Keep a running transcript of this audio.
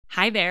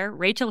Hi there,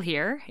 Rachel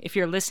here. If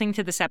you're listening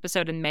to this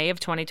episode in May of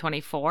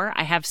 2024,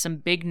 I have some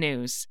big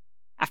news.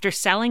 After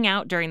selling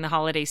out during the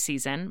holiday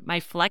season, my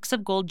Flecks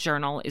of Gold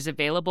journal is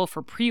available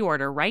for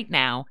pre-order right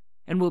now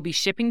and will be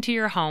shipping to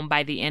your home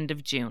by the end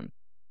of June.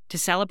 To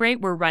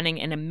celebrate, we're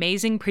running an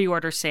amazing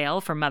pre-order sale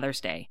for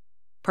Mother's Day.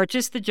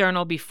 Purchase the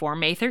journal before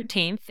May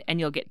 13th and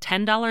you'll get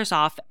 $10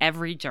 off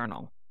every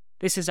journal.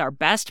 This is our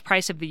best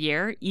price of the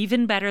year,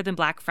 even better than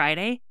Black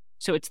Friday,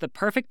 so it's the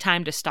perfect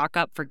time to stock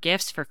up for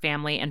gifts for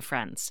family and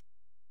friends.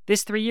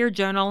 This 3-year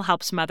journal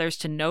helps mothers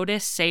to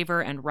notice,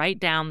 savor, and write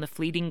down the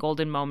fleeting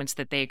golden moments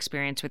that they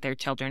experience with their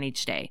children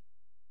each day.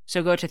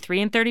 So go to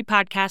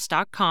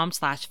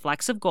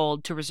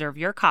 3in30podcast.com/flexofgold to reserve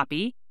your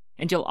copy,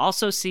 and you'll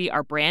also see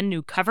our brand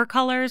new cover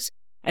colors,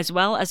 as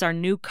well as our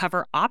new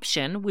cover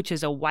option, which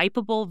is a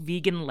wipeable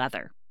vegan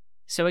leather.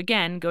 So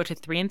again, go to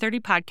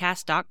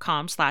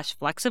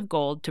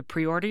 3in30podcast.com/flexofgold to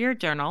pre-order your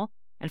journal,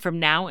 and from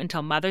now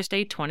until Mother's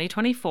Day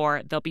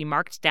 2024, they'll be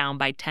marked down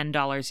by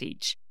 $10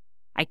 each.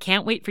 I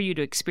can't wait for you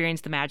to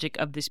experience the magic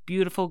of this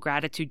beautiful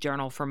gratitude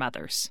journal for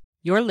mothers.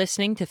 You're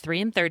listening to 3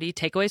 in 30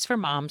 Takeaways for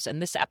Moms,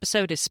 and this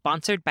episode is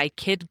sponsored by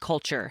Kid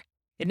Culture,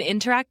 an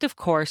interactive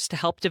course to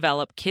help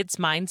develop kids'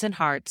 minds and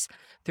hearts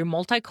through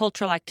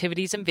multicultural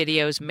activities and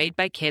videos made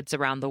by kids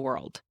around the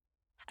world.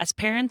 As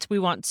parents, we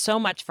want so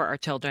much for our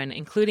children,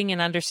 including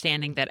an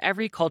understanding that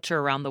every culture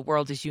around the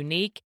world is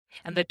unique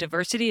and that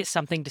diversity is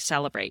something to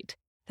celebrate.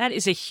 That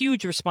is a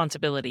huge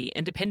responsibility,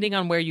 and depending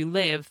on where you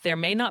live, there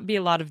may not be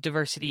a lot of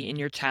diversity in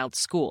your child's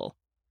school.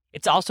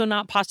 It's also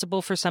not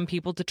possible for some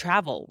people to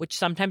travel, which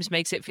sometimes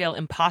makes it feel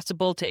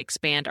impossible to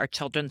expand our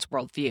children's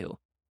worldview.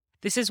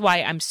 This is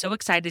why I'm so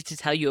excited to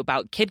tell you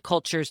about Kid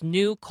Culture's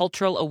new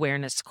Cultural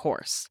Awareness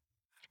course.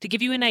 To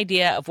give you an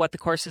idea of what the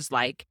course is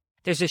like,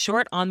 there's a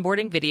short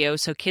onboarding video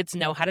so kids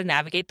know how to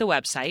navigate the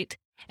website,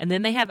 and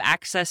then they have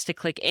access to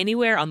click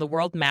anywhere on the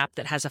world map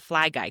that has a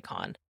flag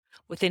icon.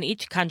 Within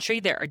each country,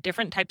 there are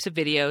different types of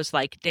videos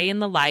like day in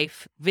the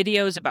life,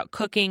 videos about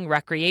cooking,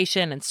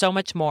 recreation, and so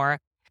much more.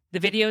 The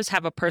videos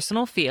have a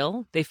personal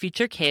feel, they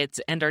feature kids,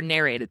 and are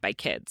narrated by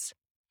kids.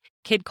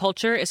 Kid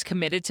Culture is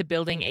committed to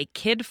building a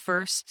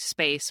kid-first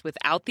space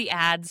without the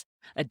ads,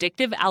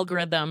 addictive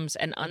algorithms,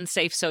 and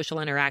unsafe social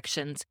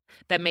interactions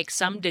that make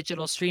some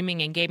digital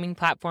streaming and gaming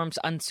platforms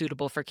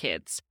unsuitable for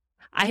kids.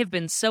 I have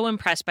been so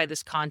impressed by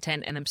this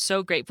content, and I'm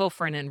so grateful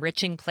for an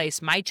enriching place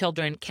my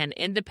children can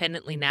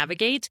independently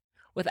navigate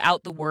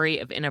without the worry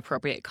of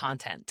inappropriate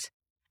content.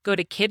 Go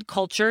to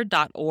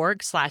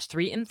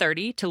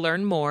kidculture.org/3in30 to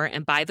learn more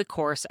and buy the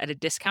course at a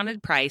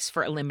discounted price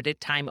for a limited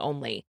time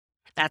only.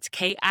 That's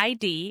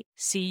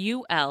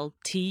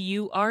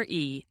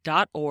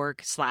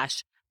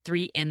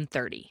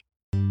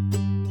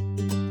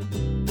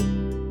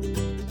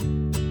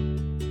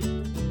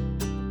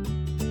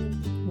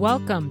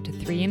Welcome to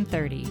 3 in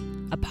 30,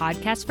 a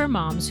podcast for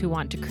moms who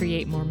want to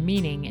create more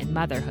meaning in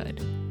motherhood.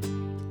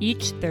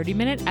 Each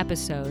 30-minute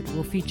episode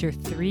will feature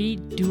 3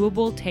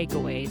 doable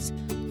takeaways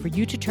for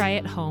you to try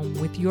at home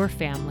with your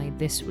family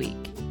this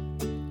week.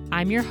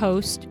 I'm your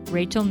host,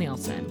 Rachel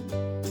Nielsen.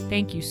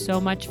 Thank you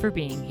so much for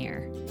being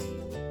here.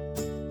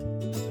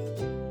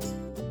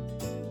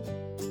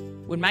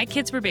 When my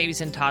kids were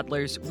babies and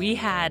toddlers, we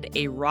had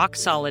a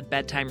rock-solid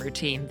bedtime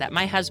routine that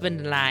my husband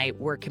and I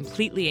were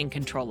completely in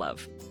control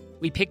of.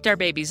 We picked our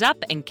babies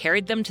up and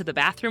carried them to the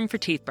bathroom for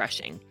teeth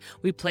brushing.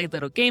 We played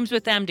little games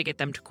with them to get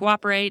them to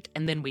cooperate,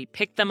 and then we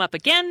picked them up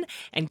again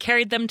and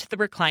carried them to the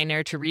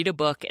recliner to read a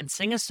book and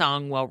sing a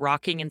song while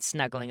rocking and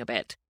snuggling a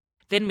bit.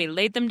 Then we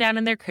laid them down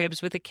in their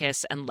cribs with a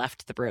kiss and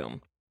left the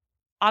room.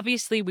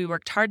 Obviously, we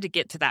worked hard to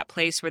get to that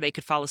place where they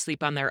could fall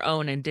asleep on their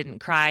own and didn't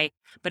cry,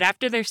 but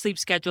after their sleep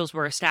schedules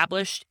were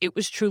established, it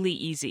was truly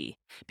easy,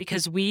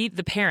 because we,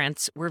 the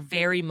parents, were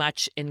very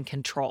much in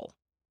control.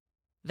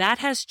 That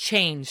has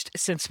changed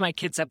since my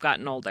kids have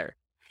gotten older.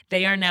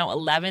 They are now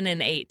 11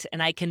 and 8,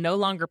 and I can no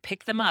longer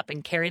pick them up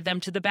and carry them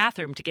to the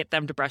bathroom to get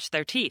them to brush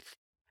their teeth.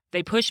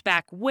 They push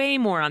back way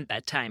more on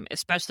bedtime,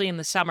 especially in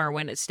the summer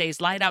when it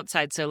stays light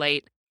outside so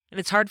late, and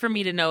it's hard for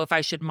me to know if I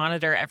should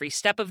monitor every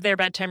step of their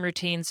bedtime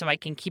routine so I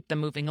can keep them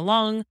moving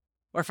along,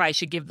 or if I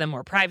should give them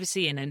more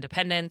privacy and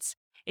independence.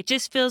 It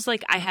just feels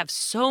like I have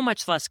so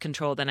much less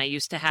control than I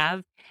used to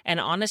have, and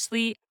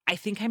honestly, I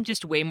think I'm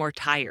just way more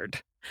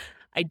tired.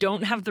 I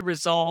don't have the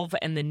resolve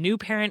and the new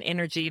parent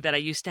energy that I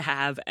used to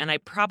have, and I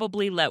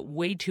probably let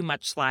way too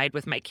much slide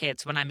with my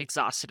kids when I'm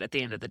exhausted at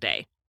the end of the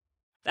day.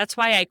 That's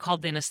why I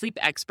called in a sleep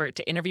expert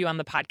to interview on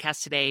the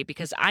podcast today,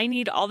 because I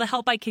need all the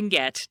help I can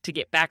get to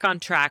get back on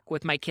track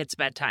with my kids'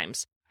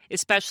 bedtimes,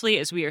 especially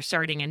as we are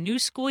starting a new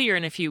school year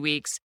in a few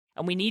weeks,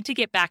 and we need to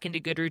get back into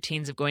good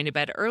routines of going to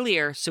bed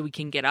earlier so we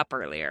can get up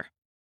earlier.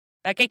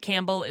 Becca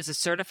Campbell is a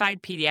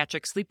certified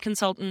pediatric sleep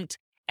consultant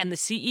and the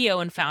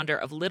CEO and founder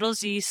of Little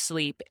Z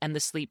Sleep and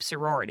the Sleep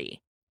Sorority.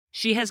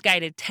 She has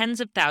guided tens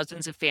of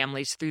thousands of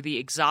families through the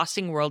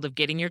exhausting world of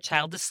getting your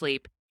child to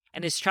sleep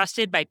and is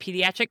trusted by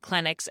pediatric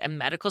clinics and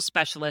medical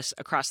specialists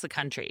across the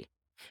country.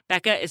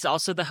 Becca is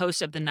also the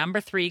host of the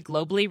 #3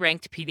 globally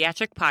ranked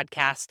pediatric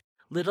podcast,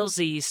 Little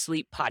Z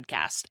Sleep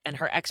Podcast, and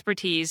her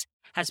expertise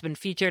has been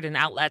featured in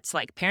outlets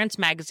like Parents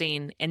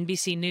Magazine,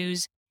 NBC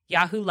News,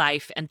 Yahoo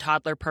Life, and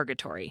Toddler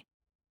Purgatory.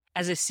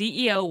 As a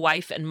CEO,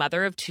 wife, and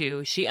mother of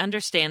two, she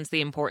understands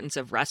the importance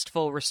of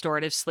restful,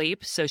 restorative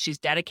sleep, so she's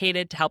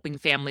dedicated to helping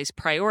families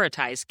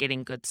prioritize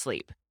getting good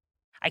sleep.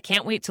 I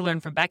can't wait to learn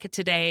from Becca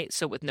today,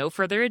 so with no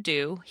further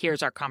ado,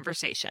 here's our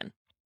conversation.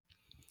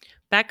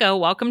 Becca,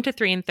 welcome to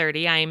 3 and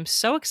 30. I am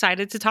so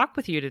excited to talk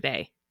with you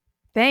today.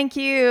 Thank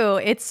you.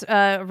 It's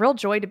a real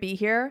joy to be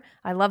here.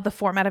 I love the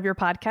format of your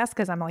podcast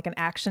because I'm like an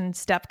action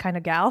step kind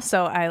of gal,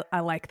 so I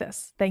like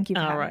this. Thank you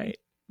for having me.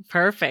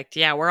 Perfect.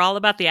 Yeah, we're all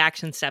about the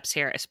action steps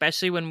here,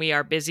 especially when we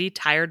are busy,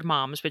 tired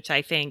moms, which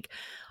I think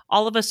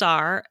all of us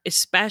are,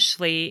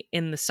 especially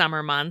in the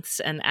summer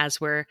months. And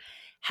as we're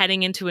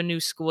heading into a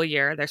new school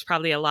year, there's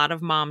probably a lot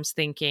of moms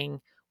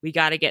thinking, we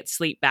got to get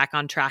sleep back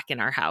on track in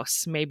our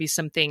house. Maybe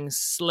some things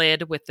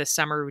slid with the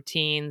summer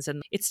routines,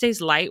 and it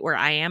stays light where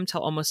I am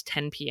till almost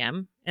 10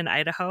 p.m. in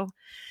Idaho.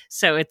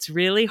 So it's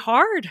really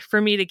hard for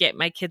me to get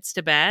my kids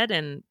to bed.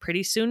 And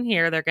pretty soon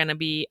here, they're going to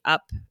be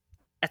up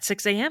at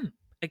 6 a.m.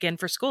 again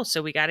for school.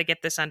 So we got to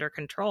get this under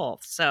control.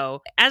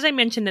 So as I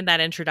mentioned in that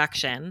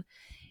introduction,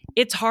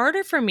 it's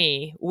harder for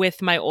me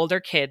with my older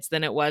kids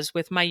than it was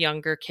with my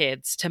younger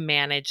kids to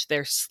manage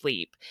their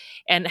sleep.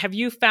 And have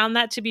you found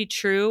that to be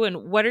true?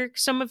 And what are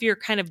some of your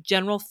kind of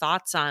general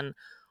thoughts on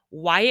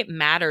why it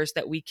matters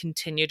that we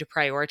continue to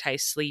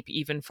prioritize sleep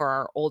even for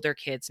our older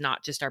kids,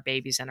 not just our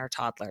babies and our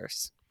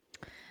toddlers?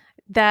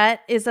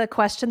 That is a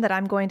question that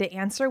I'm going to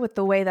answer with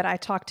the way that I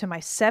talk to my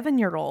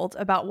 7-year-old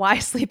about why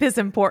sleep is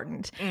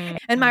important. Mm-hmm.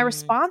 And my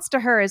response to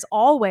her is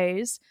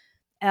always,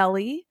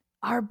 Ellie,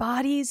 our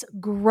bodies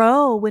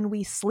grow when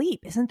we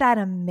sleep. Isn't that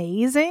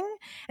amazing?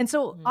 And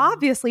so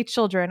obviously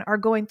children are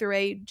going through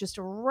a just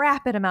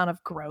rapid amount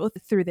of growth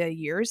through the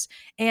years.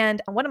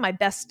 And one of my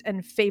best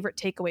and favorite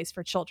takeaways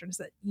for children is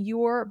that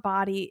your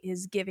body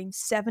is giving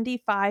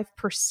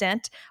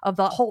 75% of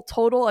the whole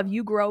total of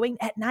you growing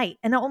at night.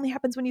 And it only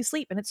happens when you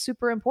sleep. And it's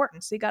super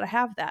important. So you got to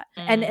have that.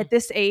 And at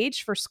this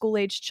age, for school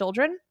age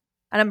children,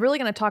 and I'm really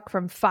going to talk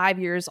from 5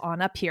 years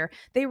on up here,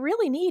 they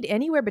really need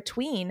anywhere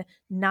between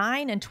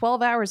 9 and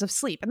 12 hours of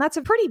sleep. And that's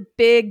a pretty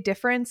big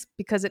difference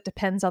because it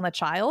depends on the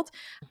child,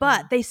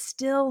 but they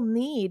still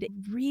need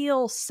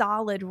real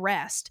solid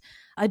rest.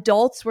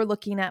 Adults, we're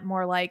looking at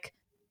more like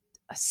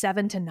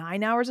 7 to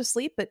 9 hours of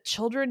sleep, but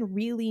children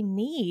really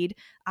need,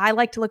 I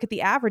like to look at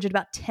the average at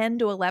about 10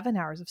 to 11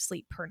 hours of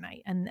sleep per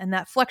night. And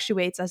that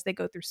fluctuates as they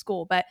go through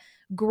school. But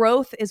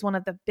growth is one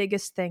of the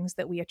biggest things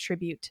that we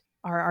attribute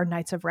our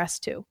nights of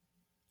rest to.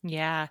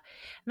 Yeah. And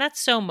that's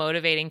so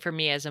motivating for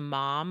me as a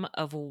mom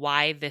of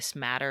why this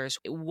matters,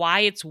 why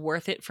it's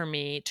worth it for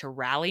me to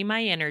rally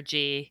my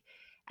energy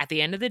at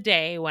the end of the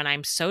day when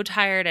I'm so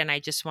tired and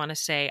I just want to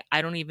say,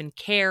 I don't even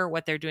care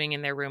what they're doing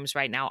in their rooms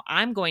right now.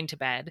 I'm going to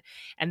bed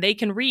and they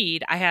can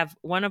read. I have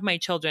one of my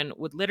children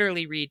would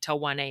literally read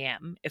till 1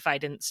 a.m. if I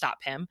didn't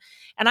stop him.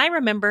 And I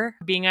remember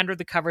being under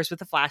the covers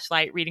with a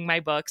flashlight, reading my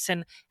books.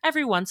 And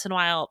every once in a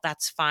while,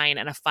 that's fine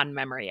and a fun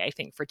memory, I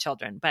think, for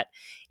children. But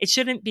it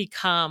shouldn't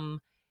become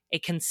a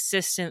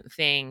consistent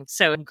thing.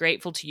 So I'm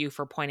grateful to you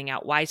for pointing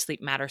out why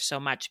sleep matters so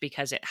much,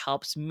 because it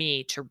helps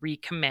me to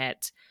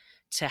recommit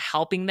to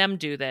helping them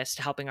do this,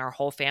 to helping our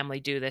whole family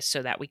do this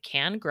so that we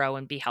can grow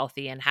and be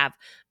healthy and have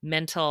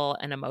mental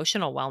and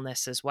emotional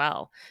wellness as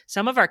well.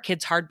 Some of our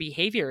kids' hard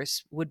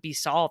behaviors would be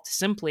solved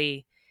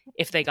simply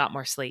if they got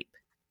more sleep.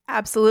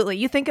 Absolutely.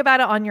 You think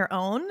about it on your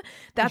own.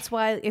 That's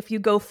why if you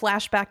go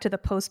flashback to the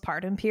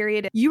postpartum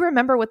period, you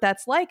remember what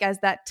that's like as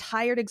that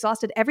tired,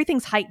 exhausted,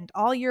 everything's heightened.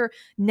 All your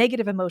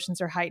negative emotions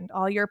are heightened.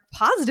 All your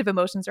positive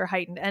emotions are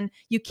heightened and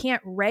you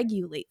can't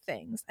regulate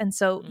things. And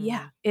so,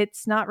 yeah,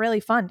 it's not really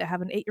fun to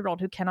have an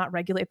 8-year-old who cannot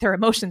regulate their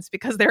emotions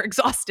because they're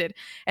exhausted.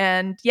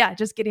 And yeah,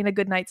 just getting a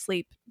good night's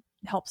sleep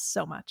helps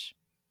so much.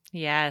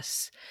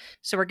 Yes.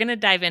 So we're going to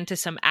dive into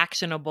some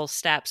actionable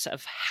steps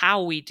of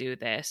how we do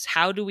this.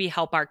 How do we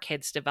help our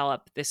kids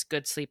develop this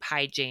good sleep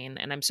hygiene?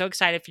 And I'm so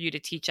excited for you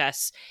to teach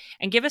us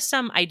and give us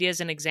some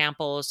ideas and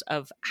examples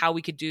of how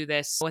we could do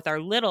this with our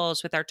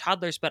littles, with our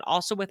toddlers, but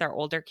also with our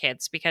older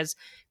kids, because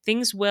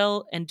things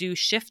will and do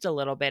shift a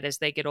little bit as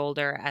they get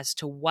older as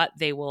to what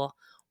they will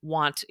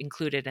want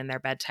included in their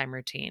bedtime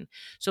routine.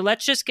 So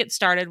let's just get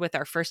started with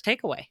our first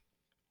takeaway.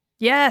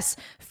 Yes.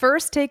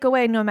 First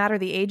takeaway, no matter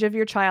the age of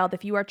your child,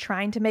 if you are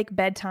trying to make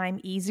bedtime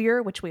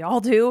easier, which we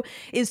all do,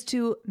 is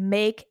to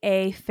make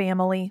a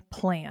family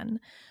plan.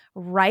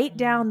 Write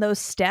down those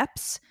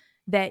steps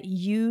that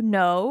you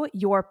know,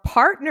 your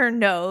partner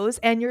knows,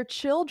 and your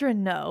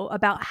children know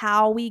about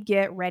how we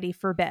get ready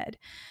for bed.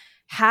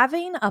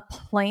 Having a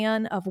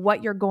plan of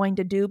what you're going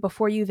to do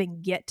before you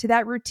even get to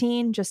that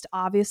routine just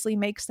obviously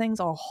makes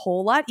things a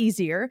whole lot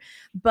easier.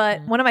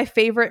 But one of my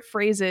favorite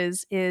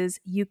phrases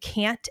is, you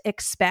can't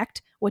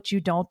expect what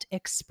you don't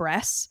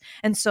express.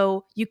 And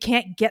so you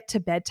can't get to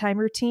bedtime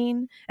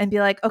routine and be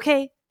like,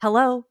 okay,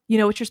 hello, you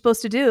know what you're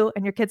supposed to do.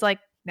 And your kid's like,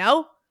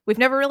 no, we've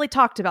never really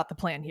talked about the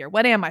plan here.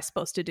 What am I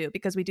supposed to do?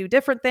 Because we do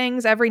different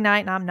things every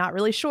night and I'm not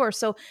really sure.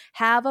 So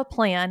have a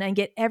plan and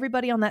get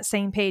everybody on that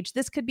same page.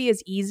 This could be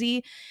as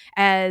easy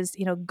as,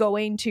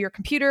 going to your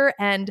computer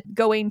and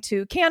going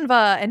to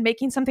Canva and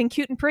making something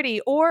cute and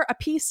pretty, or a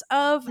piece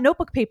of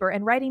notebook paper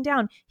and writing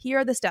down, here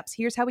are the steps.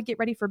 Here's how we get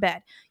ready for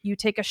bed. You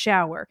take a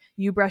shower,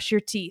 you brush your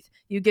teeth,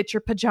 you get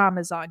your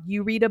pajamas on,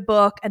 you read a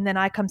book, and then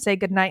I come say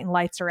goodnight and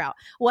lights are out.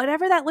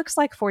 Whatever that looks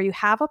like for you,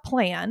 have a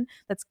plan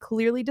that's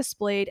clearly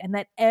displayed and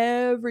that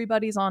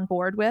everybody's on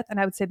board with. And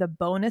I would say the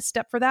bonus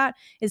step for that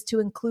is to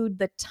include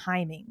the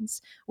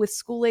timings. With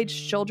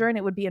school-age children,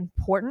 it would be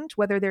important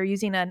whether they're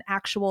using an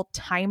actual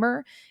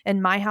timer.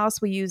 In my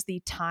house, we use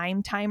the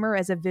time timer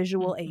as a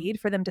visual aid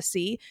for them to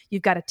see.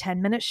 You've got a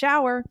 10-minute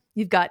shower.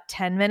 You've got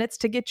 10 minutes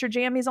to get your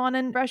jammies on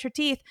and brush your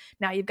teeth.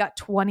 Now you've got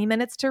 20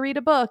 minutes to read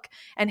a book,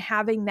 and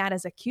having that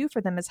as a cue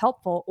for them is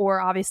helpful. Or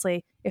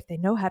obviously, if they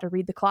know how to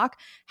read the clock,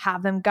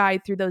 have them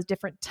guide through those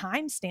different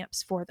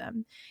timestamps for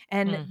them.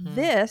 And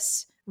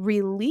this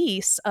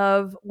release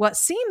of what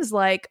seems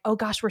like, oh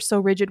gosh, we're so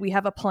rigid, we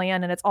have a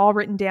plan and it's all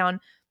written down.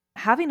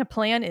 Having a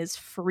plan is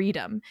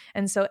freedom.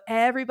 And so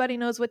everybody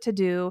knows what to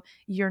do.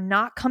 You're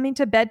not coming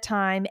to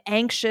bedtime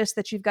anxious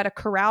that you've got to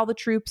corral the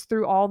troops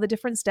through all the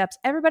different steps.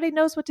 Everybody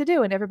knows what to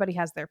do and everybody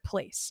has their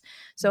place.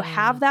 So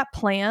have that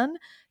plan,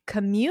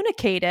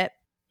 communicate it,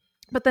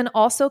 but then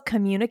also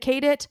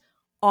communicate it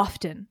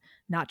often.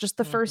 Not just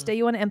the first day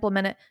you want to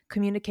implement it,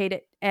 communicate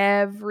it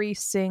every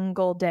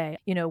single day.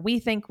 We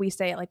think we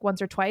say it like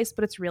once or twice,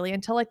 but it's really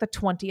until like the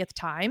 20th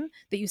time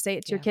that you say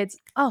it to your kids.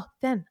 Oh,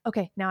 then,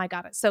 okay, now I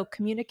got it. So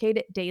communicate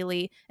it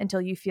daily until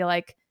you feel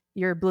like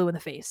you're blue in the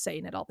face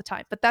saying it all the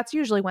time. But that's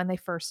usually when they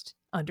first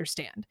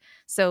understand.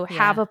 So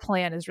have a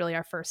plan is really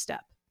our first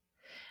step.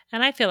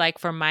 And I feel like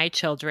for my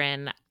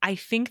children, I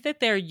think that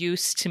they're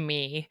used to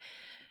me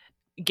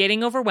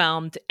getting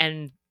overwhelmed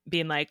and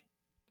being like,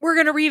 we're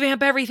going to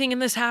revamp everything in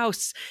this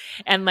house,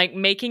 and like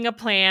making a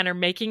plan or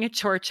making a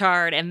chore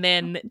chart. And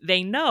then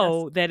they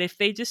know that if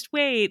they just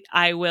wait,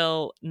 I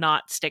will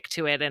not stick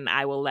to it and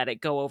I will let it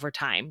go over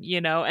time,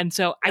 And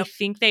so I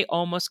think they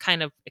almost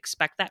kind of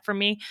expect that from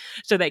me.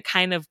 So they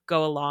kind of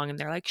go along and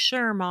they're like,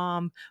 sure,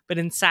 mom. But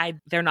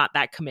inside they're not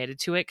that committed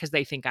to it because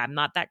they think I'm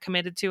not that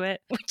committed to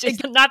it, which is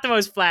not the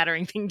most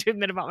flattering thing to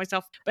admit about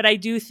myself. But I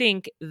do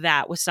think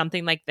that with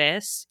something like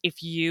this,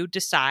 if you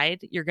decide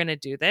you're going to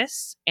do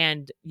this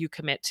and you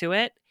commit to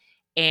it,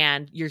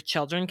 and your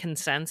children can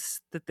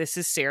sense that this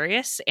is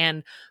serious,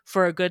 and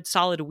for a good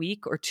solid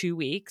week or 2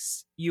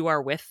 weeks, you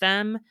are with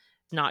them,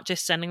 not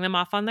just sending them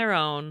off on their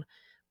own,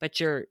 but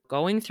you're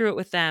going through it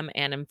with them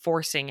and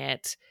enforcing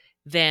it,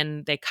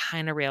 then they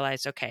kind of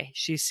realize, okay,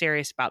 she's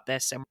serious about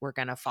this and we're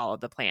going to follow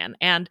the plan.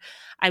 And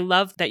I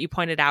love that you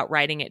pointed out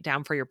writing it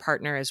down for your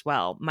partner as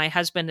well. My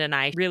husband and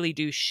I really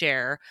do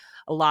share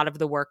a lot of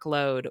the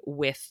workload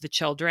with the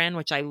children,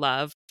 which I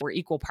love. We're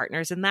equal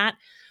partners in that.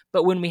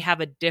 But when we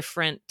have a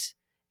different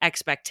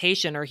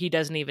expectation, or he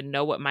doesn't even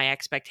know what my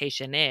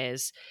expectation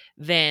is,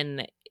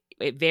 then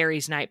it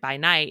varies night by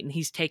night. And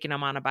he's taking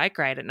him on a bike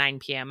ride at 9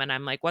 p.m. And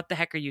I'm like, what the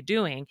heck are you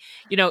doing?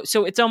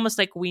 So it's almost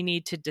like we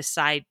need to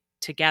decide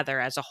together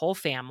as a whole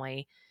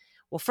family.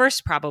 Well,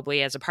 first,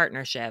 probably as a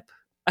partnership,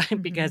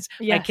 because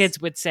my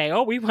kids would say,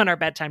 oh, we want our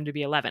bedtime to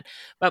be 11.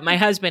 But my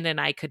husband and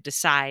I could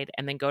decide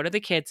and then go to the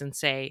kids and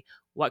say,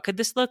 what could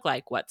this look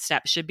like? What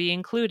steps should be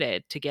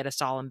included to get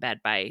us all in bed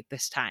by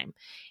this time?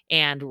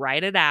 And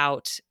write it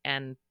out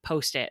and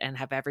post it and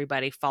have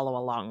everybody follow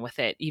along with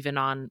it, even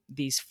on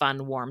these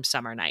fun, warm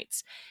summer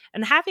nights.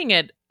 And having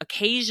an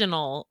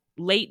occasional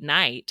late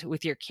night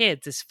with your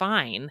kids is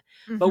fine.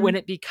 But when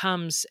it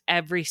becomes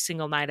every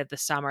single night of the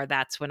summer,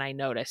 that's when I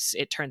notice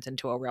it turns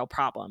into a real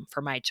problem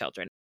for my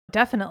children.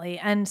 Definitely.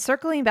 And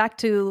circling back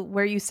to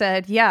where you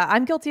said, yeah,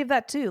 I'm guilty of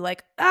that too.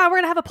 Like, we're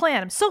going to have a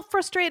plan. I'm so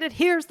frustrated.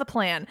 Here's the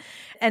plan.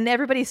 And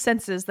everybody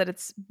senses that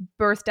it's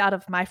birthed out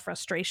of my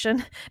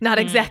frustration, not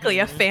exactly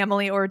a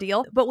family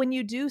ordeal. But when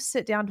you do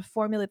sit down to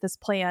formulate this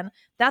plan,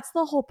 that's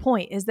the whole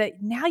point, is that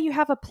now you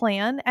have a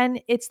plan and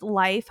it's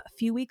life. A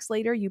few weeks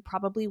later, you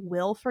probably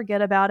will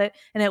forget about it.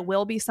 And it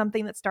will be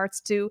something that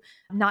starts to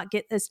not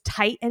get as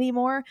tight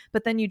anymore.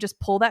 But then you just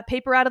pull that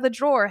paper out of the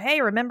drawer.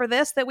 Hey, remember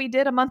this that we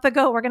did a month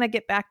ago? We're going to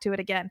get back to it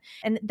again.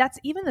 And that's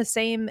even the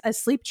same as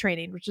sleep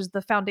training, which is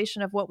the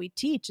foundation of what we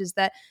teach, is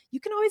that you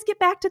can always get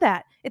back to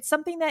that. It's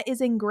something that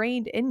is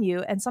ingrained in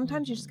you. And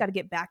sometimes you just got to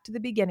get back to the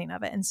beginning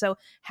of it. And so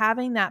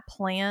having that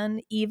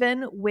plan,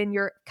 even when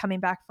you're coming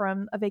back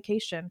from a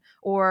vacation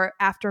or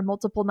after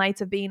multiple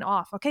nights of being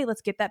off, okay,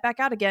 let's get that back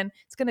out again.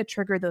 It's going to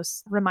trigger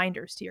those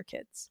reminders to your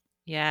kids.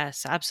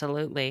 Yes,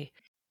 absolutely.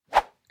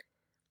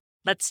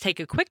 Let's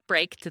take a quick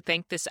break to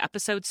thank this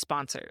episode's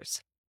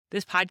sponsors.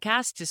 This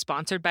podcast is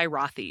sponsored by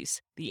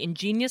Rothy's, the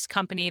ingenious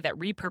company that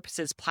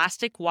repurposes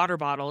plastic water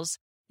bottles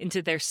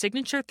into their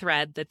signature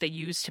thread that they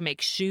use to make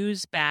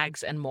shoes,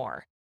 bags, and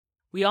more.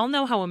 We all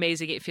know how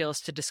amazing it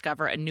feels to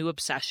discover a new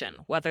obsession,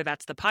 whether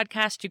that's the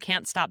podcast you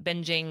can't stop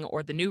binging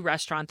or the new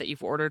restaurant that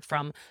you've ordered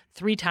from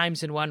 3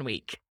 times in 1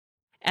 week.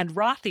 And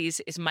Rothy's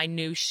is my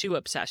new shoe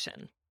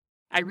obsession.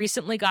 I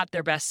recently got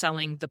their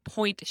best-selling The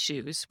Point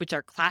shoes, which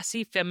are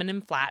classy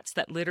feminine flats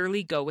that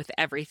literally go with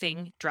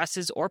everything,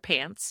 dresses or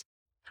pants.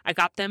 I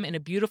got them in a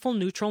beautiful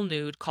neutral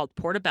nude called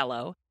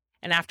Portobello,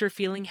 and after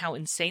feeling how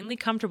insanely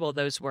comfortable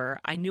those were,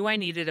 I knew I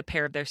needed a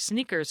pair of their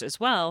sneakers as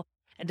well,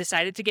 and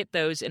decided to get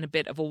those in a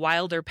bit of a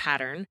wilder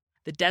pattern,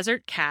 the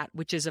Desert Cat,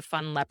 which is a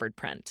fun leopard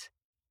print.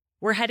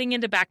 We're heading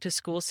into back to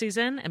school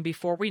season, and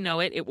before we know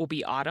it, it will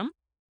be autumn.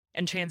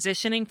 And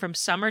transitioning from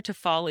summer to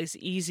fall is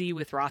easy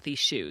with Rothy's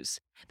shoes.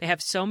 They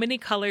have so many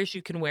colors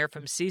you can wear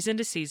from season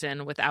to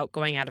season without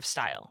going out of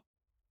style.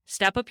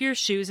 Step up your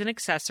shoes and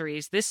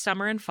accessories this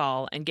summer and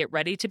fall and get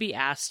ready to be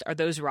asked, are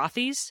those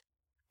Rothy's?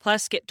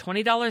 Plus, get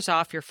 $20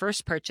 off your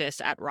first purchase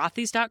at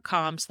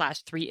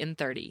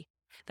rothys.com/3in30.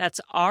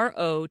 That's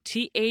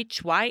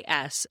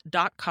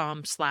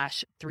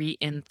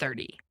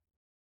ROTHYS.com/3in30.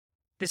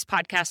 This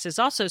podcast is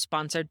also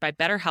sponsored by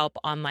BetterHelp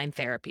Online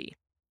Therapy.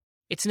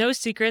 It's no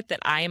secret that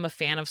I am a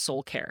fan of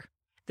soul care.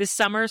 This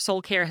summer,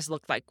 soul care has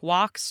looked like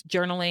walks,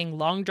 journaling,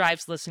 long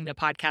drives listening to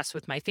podcasts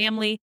with my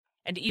family,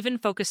 and even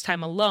focus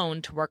time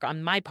alone to work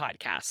on my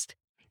podcast.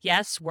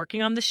 Yes,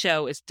 working on the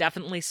show is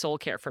definitely soul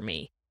care for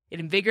me. It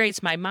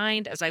invigorates my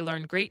mind as I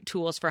learn great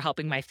tools for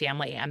helping my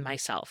family and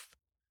myself.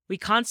 We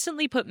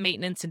constantly put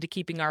maintenance into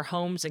keeping our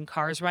homes and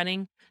cars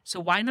running, so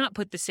why not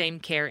put the same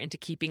care into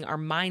keeping our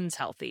minds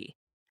healthy?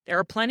 There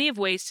are plenty of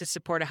ways to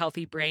support a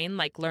healthy brain,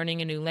 like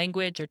learning a new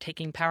language or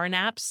taking power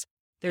naps.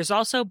 There's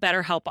also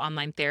BetterHelp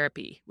Online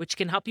Therapy, which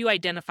can help you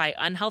identify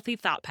unhealthy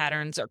thought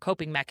patterns or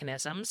coping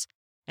mechanisms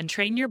and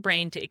train your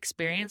brain to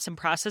experience and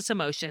process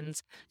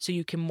emotions so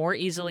you can more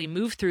easily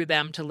move through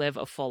them to live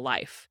a full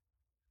life.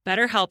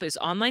 BetterHelp is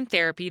online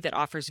therapy that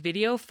offers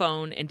video,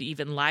 phone, and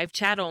even live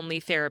chat-only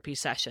therapy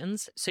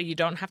sessions, so you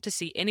don't have to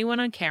see anyone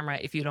on camera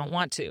if you don't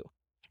want to.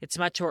 It's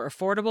much more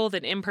affordable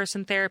than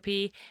in-person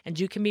therapy, and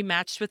you can be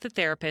matched with a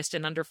therapist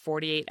in under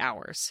 48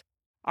 hours.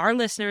 Our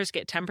listeners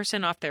get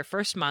 10% off their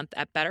first month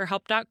at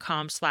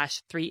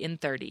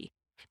betterhelp.com/3in30.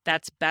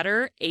 That's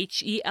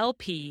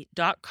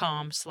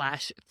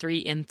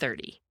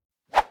betterhelp.com/3in30.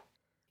 And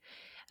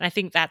I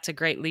think that's a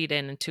great lead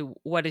in into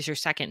what is your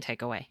second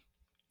takeaway?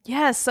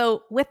 Yeah,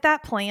 so with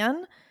that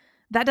plan,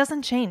 that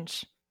doesn't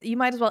change. You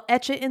might as well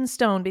etch it in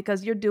stone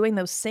because you're doing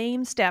those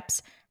same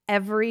steps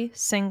every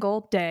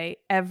single day,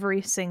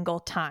 every single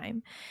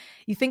time.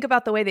 You think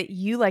about the way that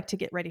you like to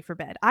get ready for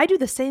bed. I do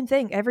the same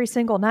thing every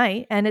single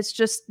night, and it's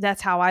just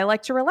that's how I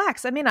like to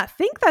relax. I may not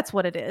think that's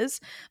what it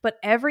is, but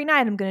every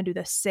night I'm going to do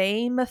the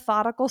same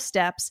methodical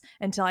steps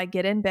until I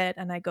get in bed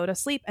and I go to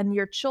sleep. And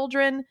your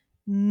children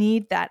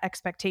need that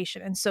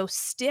expectation. And so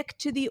stick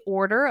to the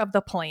order of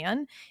the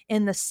plan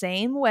in the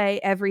same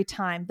way every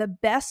time. The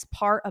best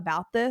part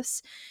about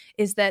this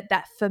is that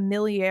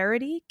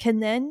familiarity can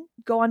then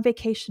go on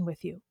vacation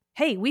with you.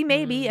 Hey, we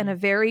may be in a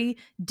very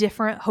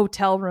different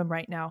hotel room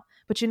right now,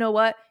 but you know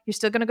what? You're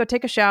still going to go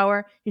take a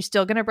shower. You're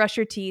still going to brush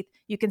your teeth.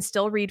 You can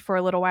still read for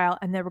a little while,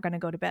 and then we're going to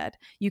go to bed.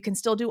 You can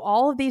still do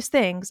all of these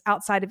things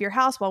outside of your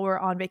house while we're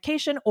on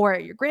vacation or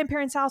at your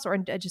grandparents' house or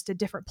in just a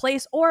different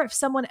place. Or if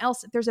someone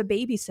else, if there's a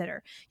babysitter,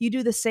 you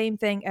do the same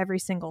thing every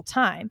single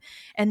time.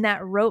 And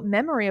that rote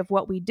memory of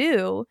what we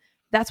do,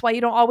 that's why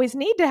you don't always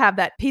need to have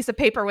that piece of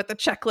paper with the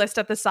checklist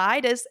at the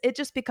side, is it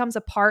just becomes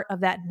a part of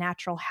that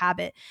natural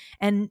habit.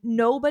 And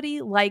nobody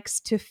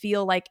likes to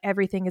feel like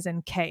everything is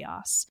in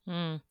chaos.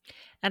 And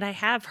I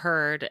have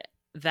heard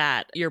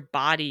that your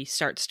body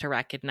starts to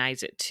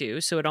recognize it too.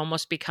 So it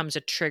almost becomes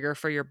a trigger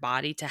for your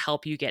body to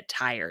help you get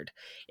tired.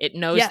 It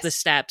knows the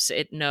steps.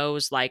 It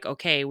knows like,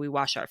 okay, we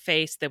wash our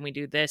face, then we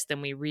do this,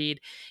 then we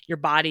read. Your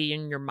body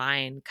and your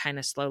mind kind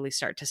of slowly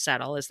start to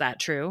settle. Is that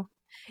true?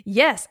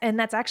 Yes. And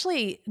that's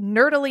actually,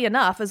 nerdily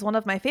enough, is one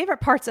of my favorite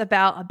parts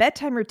about a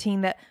bedtime routine.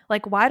 That,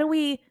 like, why do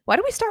we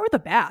start with a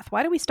bath?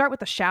 Why do we start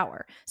with a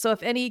shower? So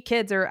if any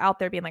kids are out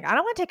there being like, I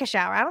don't want to take a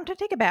shower, I don't want to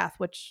take a bath,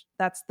 which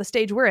that's the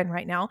stage we're in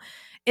right now.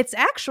 It's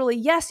actually,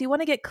 yes, you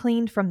want to get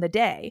cleaned from the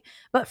day,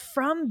 but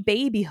from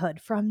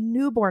babyhood, from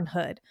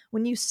newbornhood,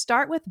 when you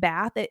start with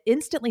bath, it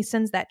instantly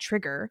sends that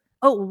trigger.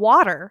 Oh,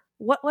 water.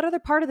 What other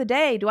part of the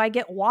day do I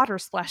get water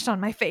splashed on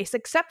my face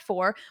except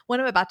for when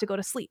I'm about to go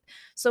to sleep?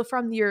 So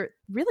from your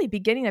really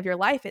beginning of your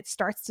life, it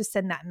starts to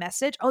send that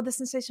message. Oh, the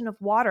sensation of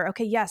water.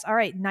 Okay, yes. All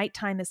right.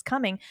 Nighttime is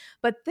coming.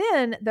 But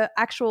then the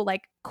actual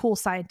cool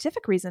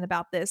scientific reason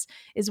about this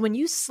is when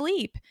you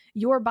sleep,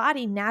 your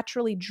body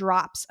naturally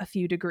drops a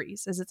few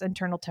degrees as its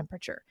internal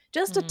temperature,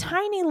 just a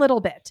tiny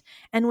little bit.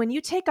 And when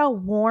you take a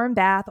warm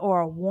bath or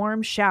a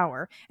warm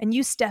shower and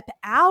you step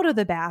out of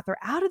the bath or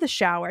out of the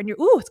shower and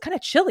it's kind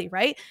of chilly,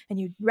 right?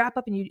 And you wrap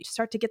up and you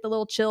start to get the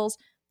little chills.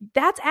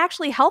 That's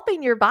actually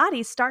helping your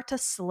body start to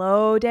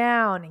slow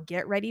down and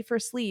get ready for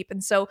sleep.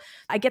 And so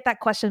I get that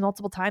question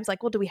multiple times,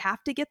 like, well, do we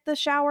have to get the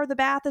shower, the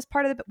bath as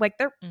part of the,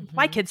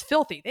 my kid's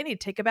filthy, they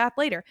need to take a bath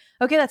later.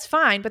 Okay, that's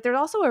fine. But there's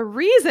also a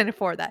reason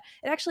for that.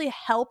 It actually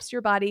helps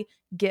your body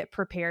get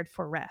prepared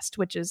for rest,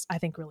 which is, I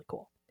think, really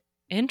cool.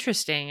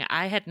 Interesting.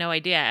 I had no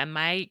idea. And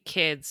my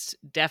kids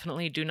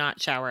definitely do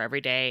not shower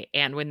every day.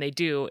 And when they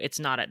do,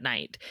 it's not at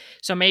night.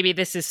 So maybe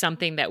this is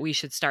something that we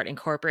should start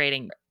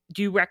incorporating.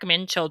 Do you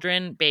recommend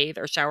children bathe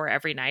or shower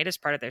every night as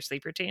part of their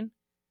sleep routine?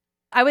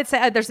 I would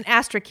say there's an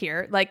asterisk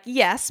here. Like,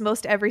 yes,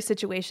 most every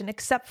situation,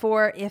 except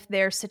for if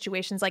there's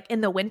situations like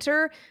in the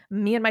winter,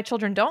 me and my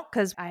children don't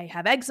because I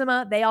have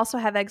eczema. They also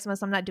have eczema.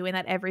 So I'm not doing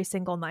that every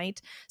single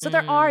night. So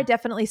there are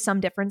definitely some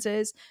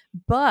differences.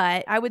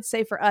 But I would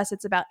say for us,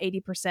 it's about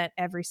 80%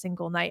 every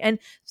single night. And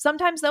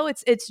sometimes though,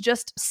 it's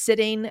just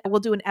sitting. We'll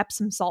do an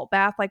Epsom salt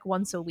bath like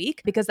once a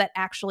week because that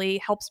actually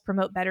helps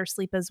promote better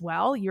sleep as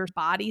well. Your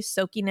body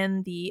soaking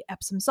in the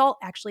Epsom salt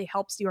actually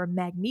helps your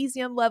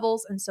magnesium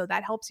levels. And so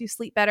that helps you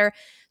sleep better.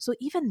 So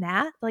even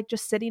that, like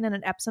just sitting in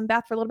an Epsom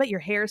bath for a little bit, your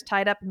hair is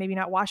tied up and maybe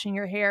not washing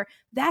your hair,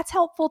 that's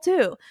helpful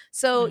too.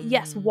 So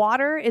yes,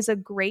 water is a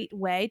great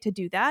way to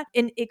do that.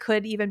 And it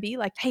could even be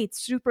like, hey, it's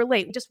super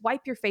late. Just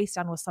wipe your face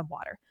down with some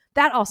water.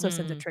 That also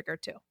sends a trigger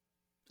too.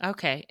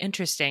 Okay,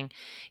 interesting.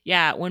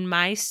 Yeah, when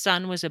my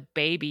son was a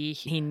baby,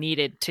 he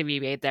needed to be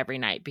bathed every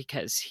night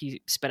because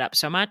he spit up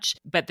so much.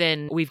 But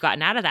then we've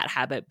gotten out of that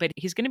habit, but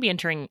he's going to be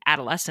entering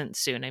adolescence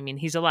soon. I mean,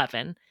 he's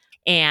 11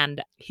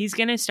 and he's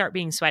going to start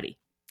being sweaty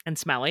and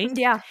smelly.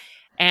 Yeah.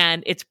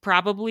 And it's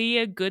probably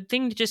a good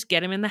thing to just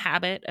get him in the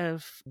habit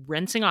of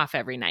rinsing off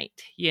every night,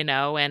 you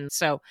know? And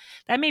so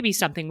that may be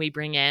something we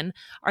bring in.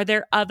 Are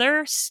there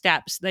other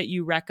steps that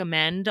you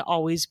recommend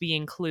always be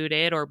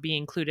included or be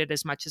included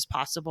as much as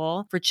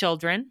possible for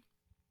children?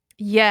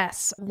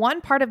 Yes. One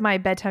part of my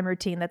bedtime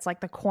routine that's like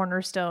the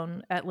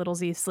cornerstone at Little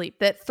Z's sleep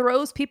that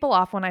throws people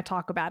off when I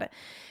talk about it.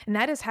 And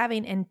that is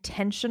having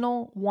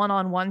intentional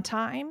one-on-one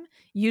time.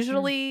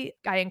 Usually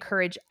I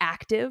encourage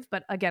active,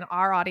 but again,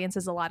 our audience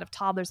is a lot of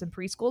toddlers and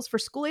preschools. For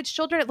school-age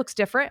children, it looks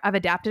different. I've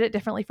adapted it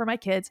differently for my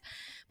kids,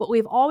 but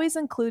we've always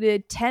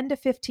included 10 to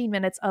 15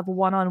 minutes of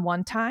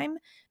one-on-one time.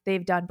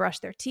 They've done brush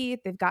their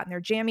teeth, they've gotten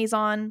their jammies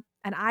on.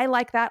 And I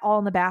like that all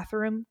in the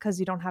bathroom because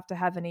you don't have to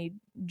have any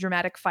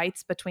dramatic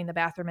fights between the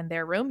bathroom and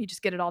their room. You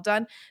just get it all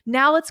done.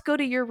 Now let's go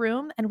to your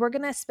room and we're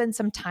going to spend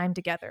some time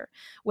together.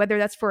 Whether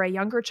that's for a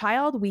younger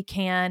child, we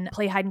can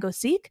play hide and go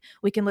seek.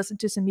 We can listen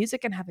to some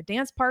music and have a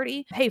dance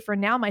party. Hey, for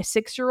now, my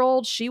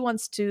 6-year-old, she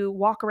wants to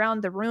walk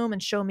around the room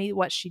and show me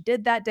what she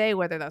did that day,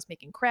 whether that was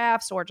making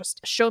crafts or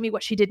just show me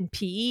what she did in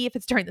PE if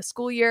it's during the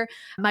school year.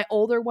 My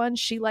older one,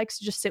 she likes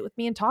to just sit with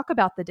me and talk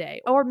about the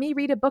day or me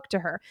read a book to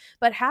her.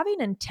 But having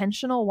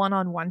intentional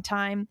one-on-one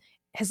time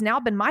has now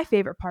been my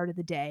favorite part of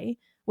the day,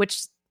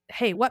 which,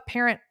 hey, what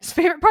parent's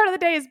favorite part of the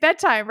day is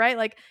bedtime, right?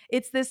 Like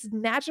it's this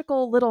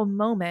magical little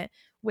moment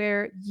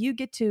where you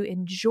get to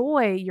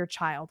enjoy your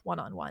child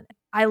one-on-one.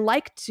 I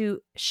like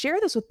to share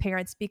this with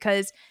parents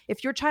because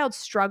if your child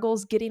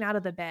struggles getting out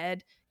of the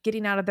bed,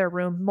 getting out of their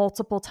room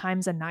multiple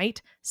times a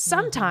night,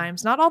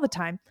 sometimes, not all the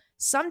time,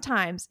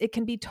 sometimes it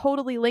can be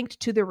totally linked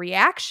to the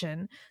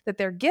reaction that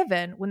they're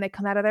given when they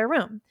come out of their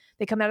room.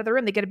 They come out of the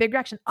room, they get a big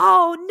reaction.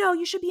 Oh, no,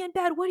 you should be in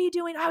bed. What are you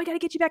doing? Oh, we got to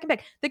get you back in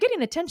bed. They're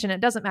getting attention. It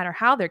doesn't matter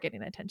how they're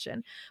getting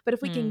attention. But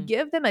if we can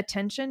give them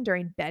attention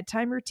during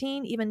bedtime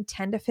routine, even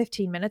 10 to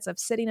 15 minutes of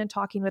sitting and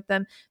talking with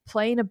them,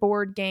 playing a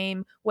board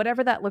game,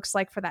 whatever that looks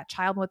like for that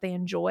child and what they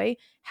enjoy,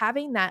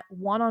 having that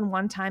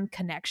one-on-one time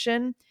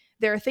connection.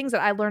 There are things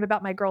that I learned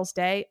about my girls'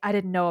 day I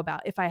didn't know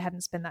about if I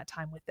hadn't spent that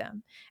time with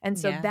them. And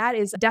so that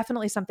is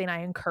definitely something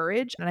I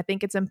encourage. And I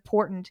think it's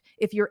important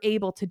if you're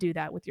able to do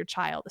that with your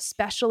child,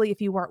 especially if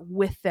you weren't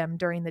with them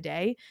during the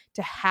day,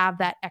 to have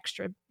that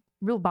extra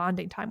real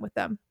bonding time with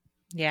them.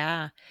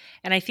 Yeah.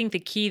 And I think the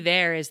key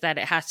there is that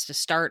it has to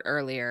start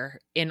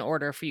earlier in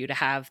order for you to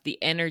have the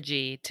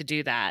energy to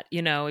do that.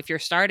 You know, if you're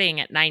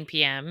starting at 9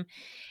 p.m.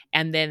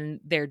 and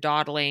then they're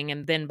dawdling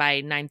and then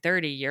by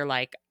 9:30 you're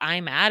like,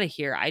 I'm out of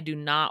here. I do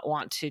not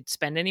want to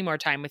spend any more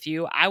time with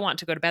you. I want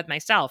to go to bed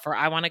myself, or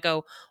I want to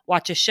go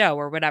watch a show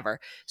or whatever.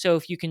 So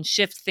if you can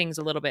shift things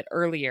a little bit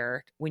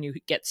earlier when you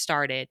get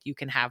started, you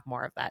can have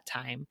more of that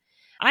time.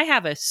 I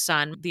have a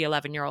son, the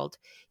 11-year-old.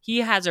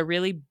 He has a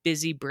really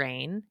busy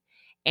brain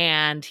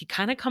and he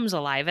kind of comes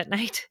alive at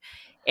night.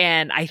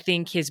 And I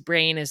think his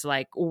brain is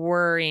like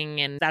worrying,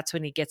 and that's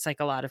when he gets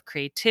like a lot of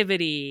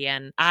creativity.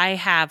 And I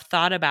have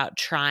thought about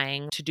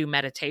trying to do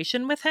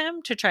meditation with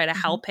him to try to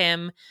help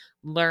him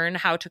learn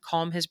how to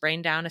calm his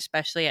brain down,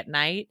 especially at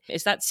night.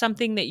 Is that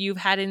something that you've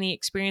had any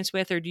experience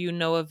with, or do you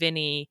know of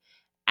any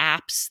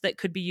apps that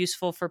could be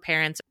useful for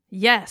parents?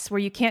 Yes, where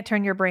you can't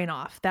turn your brain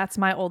off. That's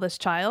my oldest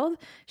child.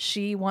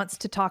 She wants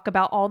to talk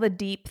about all the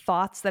deep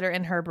thoughts that are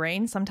in her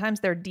brain.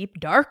 Sometimes they're deep,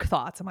 dark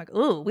thoughts. I'm like,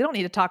 ooh, we don't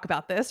need to talk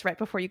about this right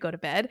before you go to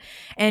bed.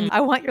 And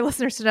I want your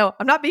listeners to know,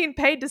 I'm not being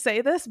paid to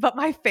say this, but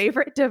my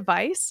favorite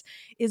device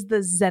is the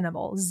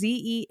Zenimal,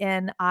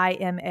 Zenimal,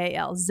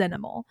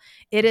 Zenimal.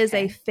 It is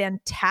a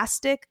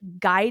fantastic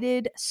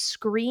guided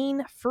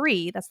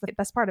screen-free, that's the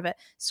best part of it,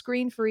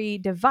 screen-free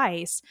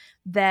device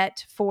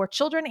that for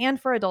children and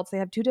for adults, they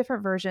have two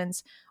different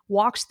versions,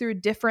 walks through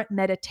different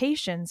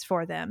meditations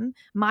for them.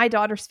 My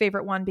daughter's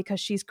favorite one, because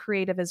she's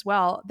creative as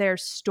well,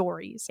 there's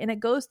stories. And it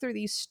goes through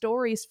these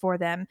stories for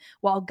them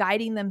while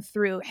guiding them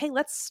through, hey,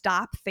 let's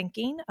stop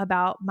thinking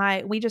about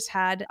we just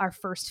had our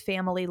first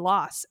family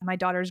loss. My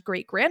daughter's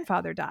great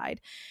grandfather died.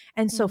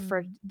 And so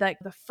for the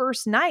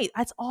first night,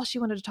 that's all she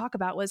wanted to talk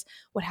about was,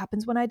 what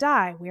happens when I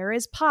die? Where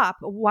is Pop?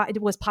 Why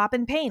was Pop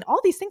in pain? All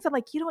these things. I'm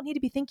like, you don't need to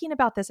be thinking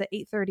about this at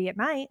 8:30 at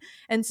night.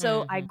 And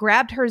so I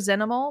grabbed her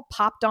Zenimal,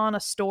 popped on a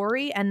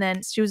story, and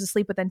then she was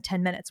asleep within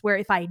 10 minutes. Where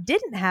if I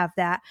didn't have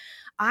that,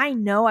 I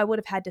know I would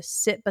have had to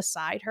sit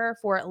beside her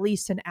for at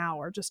least an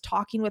hour, just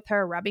talking with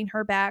her, rubbing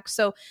her back.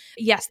 So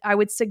yes, I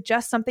would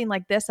suggest something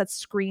like this that's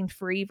screen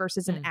free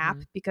versus an app,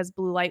 because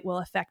blue light will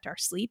affect our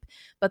sleep.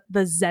 But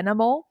the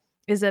Zenimal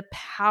is a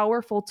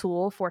powerful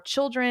tool for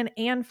children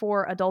and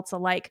for adults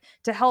alike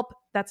to help.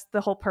 That's the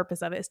whole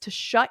purpose of it, is to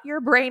shut your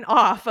brain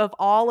off of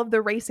all of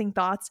the racing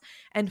thoughts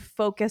and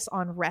focus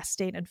on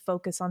resting and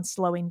focus on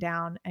slowing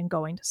down and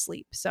going to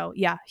sleep. So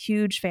yeah,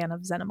 huge fan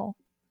of Zenimal.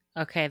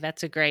 Okay,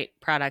 that's a great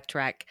product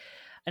rec.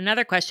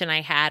 Another question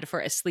I had for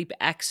a sleep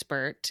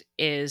expert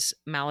is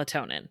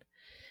melatonin.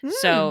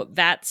 So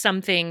that's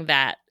something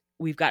that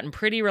we've gotten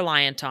pretty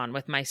reliant on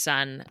with my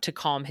son to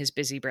calm his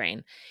busy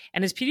brain.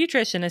 And his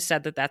pediatrician has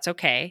said that that's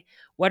okay.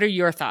 What are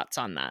your thoughts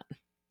on that?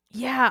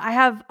 Yeah, I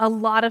have a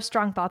lot of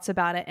strong thoughts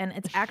about it. And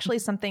it's actually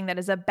something that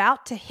is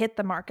about to hit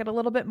the market a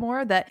little bit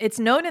more. That it's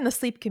known in the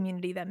sleep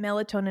community that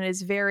melatonin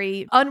is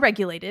very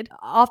unregulated.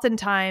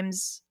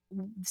 Oftentimes,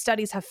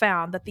 studies have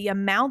found that the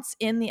amounts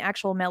in the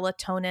actual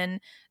melatonin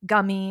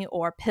gummy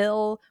or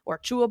pill or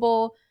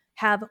chewable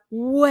have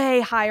way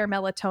higher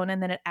melatonin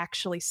than it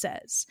actually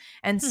says.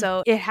 And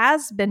so it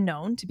has been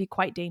known to be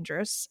quite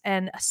dangerous,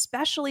 and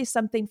especially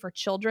something for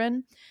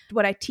children.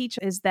 What I teach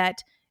is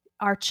that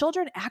our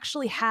children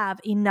actually have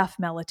enough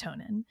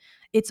melatonin.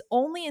 It's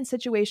only in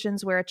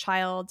situations where a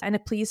child, and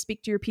please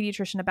speak to your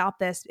pediatrician about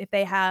this, if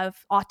they have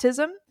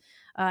autism,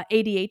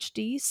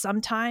 ADHD,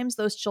 sometimes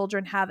those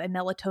children have a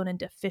melatonin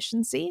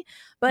deficiency.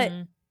 But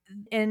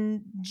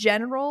in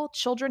general,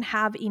 children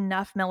have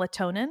enough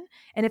melatonin.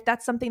 And if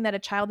that's something that a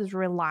child is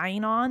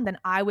relying on, then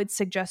I would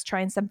suggest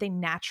trying something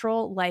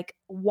natural like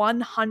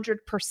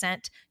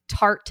 100%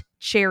 tart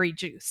cherry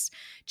juice.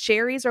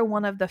 Cherries are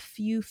one of the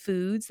few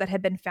foods that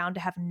have been found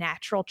to have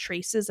natural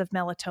traces of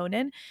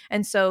melatonin.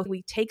 And so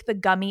we take the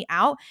gummy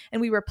out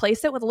and we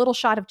replace it with a little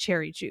shot of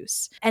cherry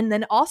juice, and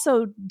then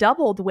also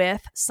doubled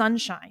with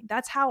sunshine.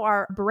 That's how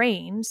our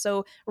brain,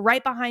 so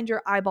right behind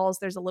your eyeballs,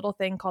 there's a little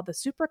thing called the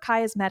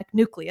suprachiasmatic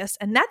nucleus.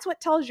 And that's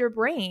what tells your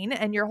brain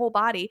and your whole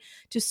body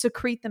to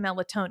secrete the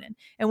melatonin.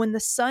 And when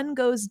the sun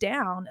goes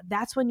down,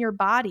 that's when your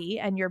body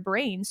and your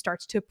brain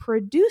starts to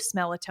produce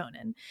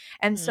melatonin.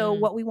 And so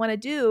what we want to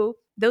do,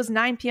 those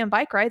 9 p.m.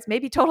 bike rides may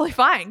be totally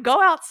fine.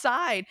 Go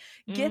outside,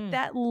 get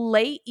that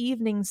late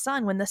evening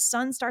sun. When the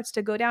sun starts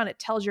to go down, it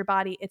tells your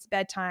body it's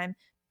bedtime.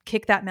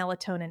 Kick that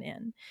melatonin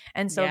in.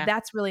 And so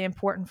that's really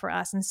important for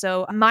us. And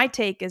so my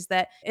take is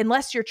that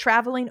unless you're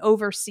traveling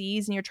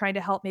overseas and you're trying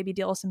to help maybe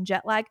deal with some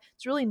jet lag,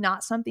 it's really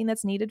not something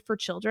that's needed for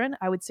children.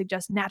 I would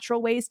suggest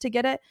natural ways to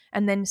get it,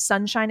 and then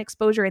sunshine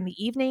exposure in the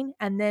evening.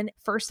 And then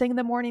first thing in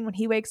the morning when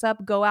he wakes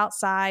up, go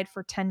outside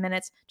for 10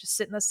 minutes, just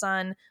sit in the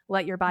sun,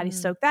 let your body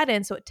soak that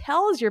in. So it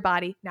tells your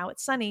body, now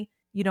it's sunny,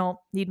 you don't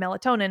need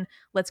melatonin.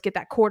 Let's get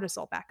that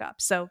cortisol back up.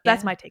 So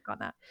that's my take on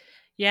that.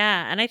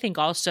 Yeah. And I think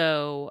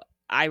also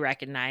I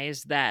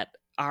recognize that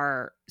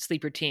our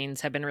sleep routines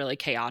have been really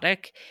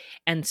chaotic.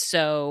 And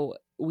so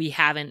we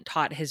haven't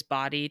taught his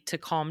body to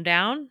calm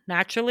down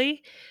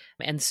naturally.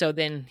 And so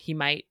then he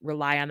might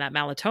rely on that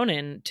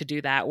melatonin to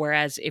do that.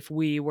 Whereas if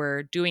we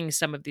were doing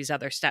some of these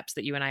other steps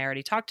that you and I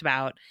already talked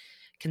about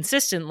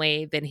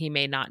consistently, then he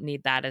may not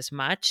need that as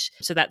much.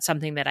 So that's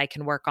something that I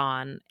can work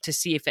on to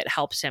see if it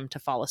helps him to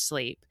fall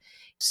asleep.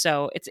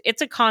 So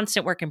it's a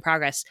constant work in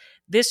progress.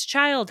 This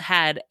child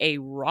had a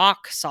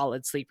rock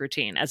solid sleep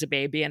routine as a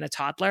baby and a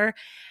toddler,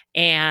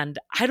 and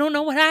I don't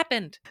know what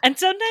happened. And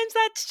sometimes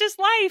that's just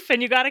life,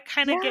 and you got to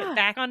kind of get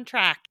back on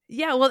track.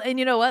 Yeah, well, and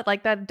you know what?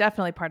 Like, that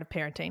definitely part of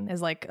parenting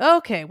is like,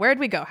 okay, where'd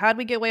we go? How'd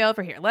we get way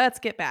over here? Let's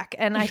get back.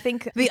 And I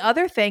think the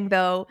other thing,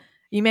 though,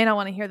 you may not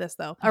want to hear this,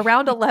 though,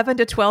 around 11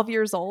 to 12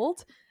 years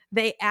old,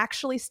 they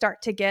actually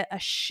start to get a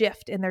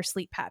shift in their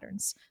sleep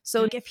patterns.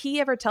 So if he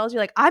ever tells you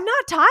like, I'm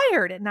not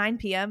tired at 9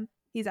 p.m.,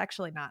 he's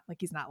actually not, like,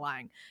 he's not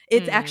lying.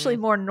 It's actually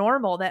more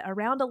normal that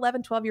around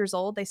 11, 12 years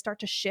old, they start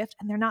to shift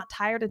and they're not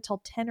tired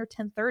until 10 or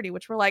 10:30,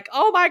 which we're like,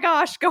 oh my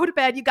gosh, go to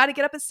bed. You got to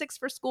get up at 6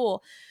 for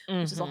school,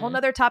 which is a whole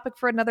nother topic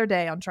for another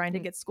day on trying to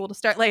get school to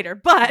start later.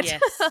 But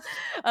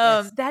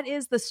that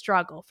is the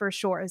struggle for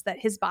sure, is that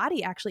his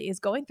body actually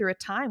is going through a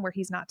time where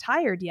he's not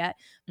tired yet.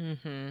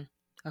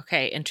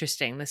 Okay,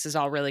 interesting. This is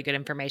all really good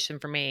information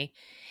for me.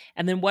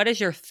 And then what is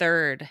your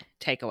third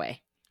takeaway?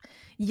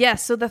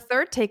 Yes. So the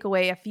third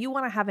takeaway, if you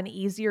want to have an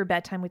easier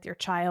bedtime with your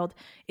child,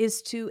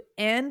 is to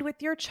end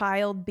with your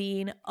child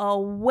being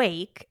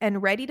awake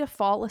and ready to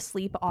fall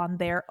asleep on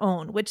their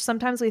own, which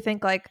sometimes we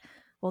think like,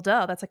 Well,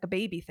 duh, that's like a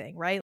baby thing,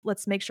 right?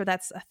 Let's make sure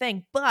that's a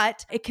thing.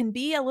 But it can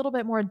be a little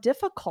bit more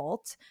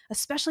difficult,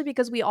 especially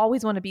because we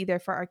always want to be there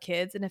for our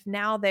kids. And if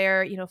now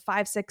they're,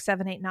 5, 6,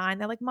 7, 8, 9,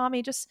 they're like,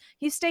 Mommy, just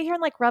you stay here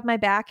and like rub my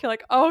back. You're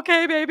like,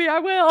 okay, baby, I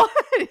will.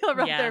 And you'll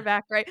rub their Yeah.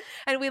 back, right?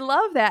 And we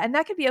love that. And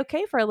that can be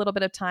okay for a little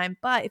bit of time.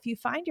 But if you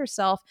find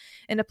yourself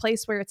in a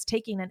place where it's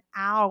taking an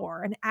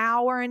hour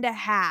and a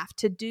half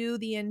to do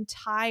the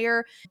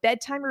entire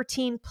bedtime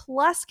routine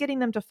plus getting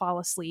them to fall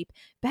asleep,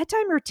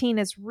 bedtime routine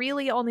is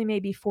really only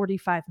maybe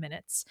 45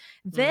 minutes.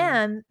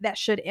 Then that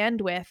should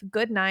end with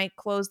good night,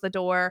 close the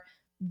door.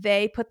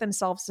 They put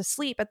themselves to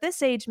sleep at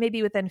this age,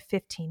 maybe within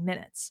 15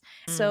 minutes.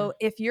 So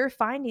if you're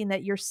finding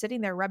that you're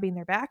sitting there rubbing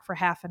their back for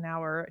half an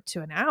hour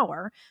to an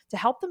hour to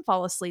help them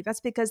fall asleep, that's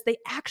because they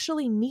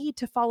actually need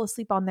to fall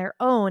asleep on their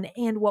own.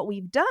 And what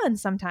we've done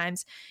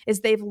sometimes is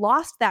they've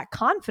lost that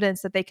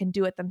confidence that they can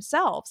do it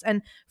themselves.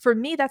 And for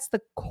me, that's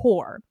the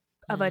core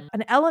of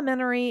an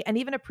elementary and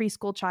even a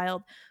preschool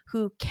child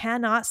who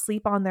cannot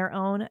sleep on their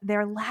own.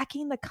 They're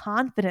lacking the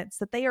confidence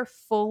that they are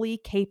fully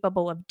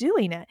capable of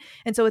doing it.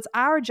 And so it's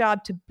our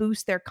job to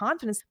boost their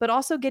confidence, but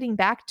also getting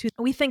back to,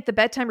 we think the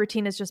bedtime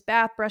routine is just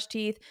bath, brush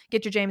teeth,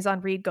 get your James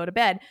on, read, go to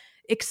bed.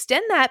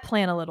 Extend that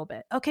plan a little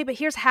bit. Okay, but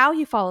here's how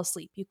you fall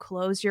asleep. You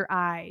close your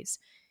eyes,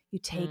 you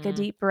take a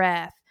deep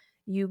breath,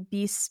 you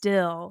be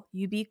still,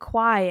 you be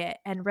quiet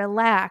and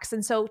relax.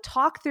 And so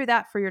talk through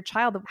that for your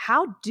child.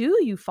 How do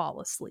you fall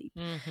asleep?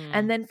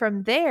 And then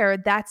from there,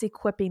 that's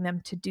equipping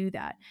them to do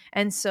that.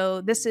 And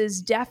so this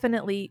is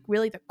definitely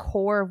really the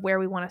core of where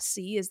we want to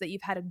see is that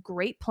you've had a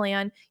great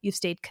plan. You've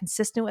stayed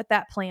consistent with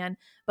that plan.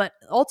 But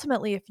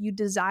ultimately, if you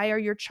desire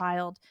your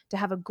child to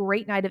have a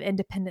great night of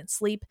independent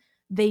sleep,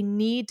 they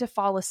need to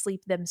fall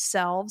asleep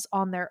themselves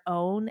on their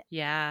own.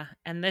 Yeah.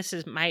 And this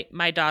is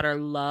my daughter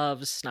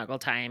loves snuggle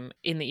time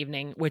in the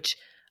evening, which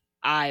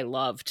I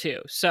love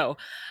too. So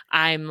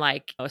I'm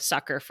like a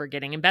sucker for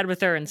getting in bed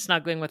with her and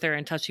snuggling with her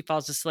until she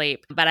falls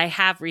asleep. But I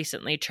have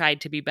recently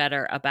tried to be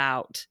better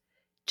about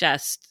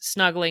just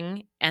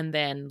snuggling and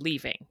then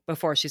leaving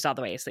before she's all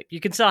the way asleep. You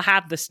can still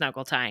have the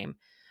snuggle time,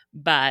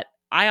 but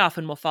I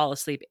often will fall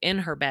asleep in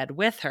her bed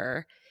with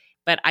her,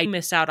 but I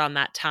miss out on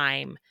that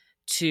time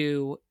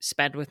to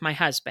spend with my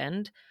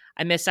husband.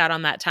 I miss out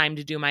on that time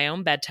to do my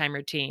own bedtime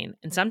routine.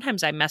 And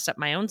sometimes I mess up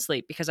my own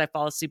sleep because I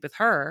fall asleep with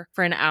her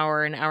for an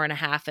hour and a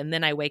half. And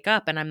then I wake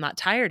up and I'm not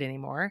tired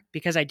anymore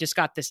because I just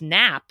got this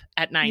nap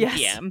at 9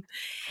 p.m.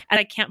 And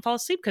I can't fall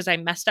asleep because I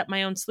messed up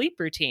my own sleep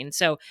routine.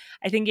 So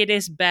I think it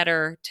is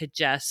better to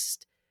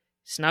just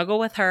snuggle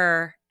with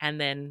her and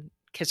then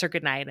kiss her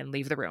goodnight and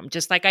leave the room,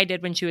 just like I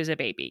did when she was a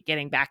baby,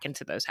 getting back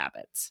into those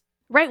habits.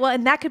 Right. Well,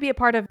 and that could be a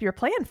part of your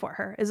plan for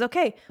her is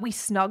okay, we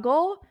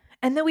snuggle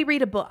and then we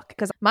read a book.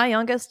 Because my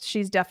youngest,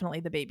 she's definitely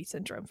the baby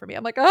syndrome for me.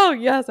 I'm like, oh,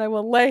 yes, I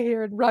will lay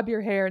here and rub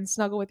your hair and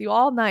snuggle with you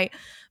all night.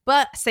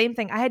 But same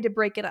thing, I had to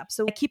break it up.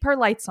 So I keep her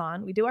lights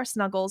on. We do our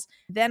snuggles.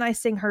 Then I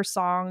sing her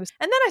songs.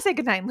 And then I say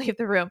goodnight and leave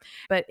the room.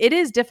 But it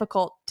is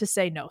difficult to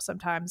say no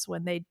sometimes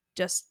when they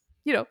just,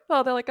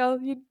 oh, they're like, oh,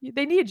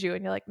 they need you.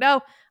 And you're like, no,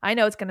 I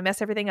know it's going to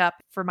mess everything up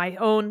for my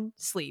own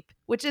sleep,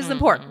 which is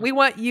important. We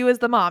want you as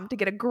the mom to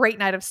get a great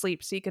night of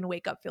sleep so you can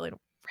wake up feeling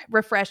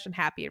refreshed and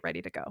happy and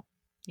ready to go.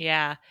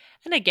 Yeah.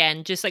 And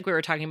again, just like we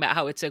were talking about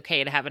how it's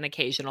okay to have an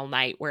occasional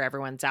night where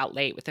everyone's out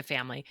late with the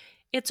family,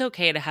 it's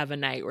okay to have a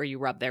night where you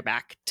rub their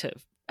back to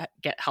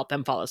help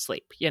them fall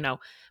asleep,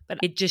 but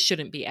it just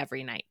shouldn't be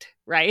every night,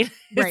 right?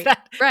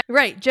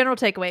 Right. General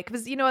takeaway.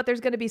 Because you know what?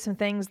 There's going to be some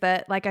things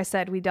that, like I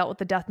said, we dealt with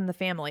the death in the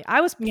family.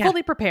 I was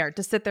fully prepared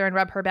to sit there and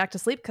rub her back to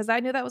sleep because I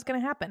knew that was going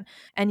to happen.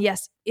 And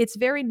yes, it's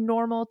very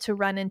normal to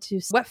run into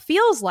what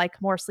feels like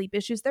more sleep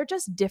issues. They're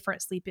just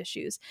different sleep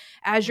issues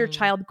as your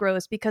child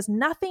grows because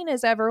nothing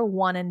is ever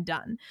one and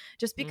done.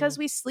 Just because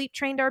we sleep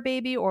trained our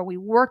baby or we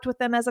worked with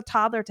them as a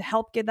toddler to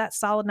help get that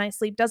solid night's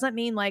sleep doesn't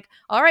mean like,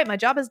 all right, my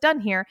job is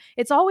done here.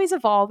 It's always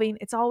evolving.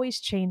 It's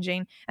always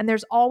changing. And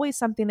there's always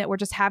something that we're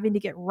just having to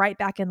get right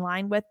back in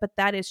line with. But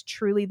that is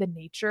truly the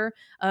nature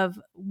of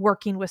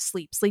working with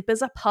sleep. Sleep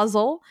is a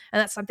puzzle, and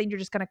that's something you're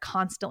just going to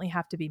constantly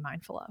have to be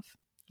mindful of.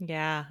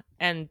 Yeah.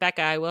 And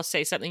Becca, I will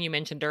say something you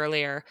mentioned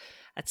earlier.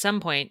 At some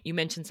point, you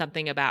mentioned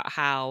something about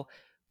how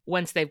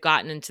once they've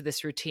gotten into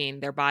this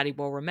routine, their body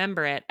will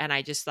remember it. And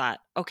I just thought,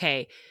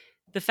 okay,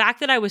 the fact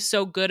that I was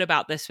so good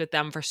about this with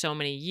them for so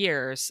many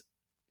years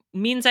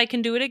means I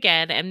can do it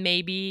again. And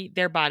maybe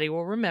their body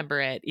will remember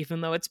it,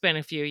 even though it's been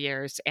a few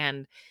years,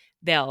 and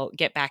they'll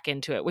get back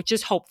into it, which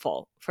is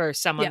hopeful for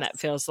someone that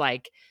feels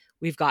like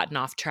we've gotten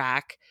off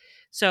track.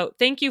 So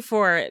thank you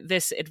for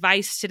this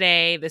advice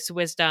today, this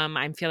wisdom.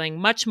 I'm feeling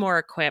much more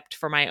equipped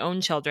for my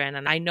own children,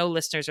 and I know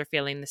listeners are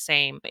feeling the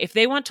same. If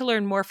they want to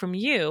learn more from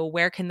you,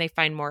 where can they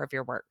find more of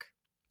your work?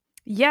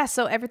 Yeah,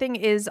 so everything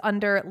is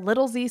under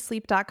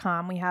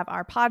littlezsleep.com. We have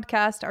our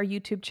podcast, our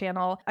YouTube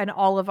channel, and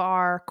all of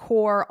our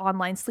core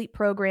online sleep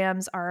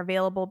programs are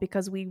available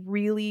because we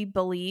really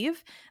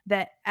believe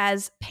that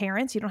as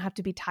parents, you don't have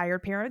to be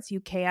tired parents.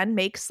 You can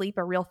make sleep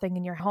a real thing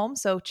in your home.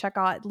 So check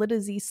out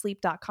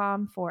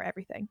littlezsleep.com for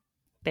everything.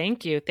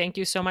 Thank you. Thank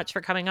you so much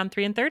for coming on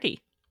 3 and 30.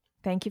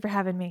 Thank you for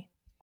having me.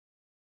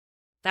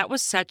 That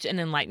was such an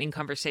enlightening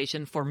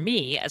conversation for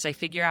me as I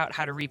figure out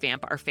how to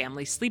revamp our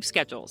family sleep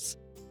schedules.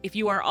 If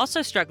you are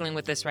also struggling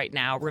with this right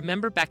now,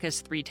 remember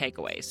Becca's 3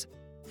 takeaways.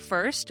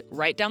 First,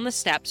 write down the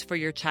steps for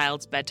your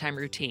child's bedtime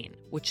routine,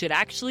 which should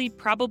actually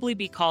probably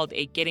be called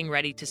a getting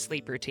ready to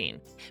sleep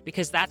routine,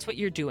 because that's what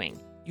you're doing.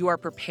 You are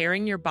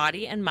preparing your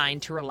body and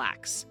mind to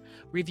relax.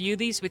 Review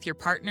these with your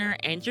partner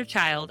and your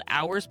child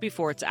hours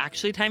before it's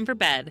actually time for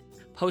bed,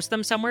 post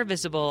them somewhere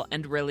visible,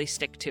 and really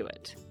stick to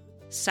it.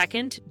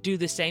 Second, do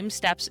the same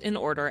steps in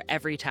order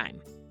every time.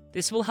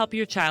 This will help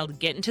your child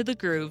get into the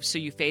groove so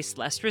you face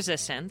less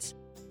resistance,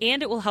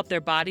 and it will help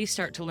their body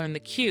start to learn the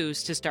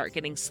cues to start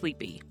getting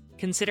sleepy.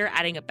 Consider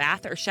adding a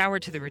bath or shower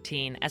to the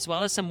routine, as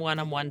well as some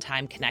one-on-one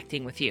time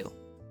connecting with you.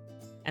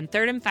 And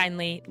third and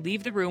finally,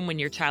 leave the room when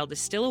your child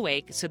is still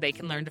awake so they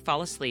can learn to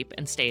fall asleep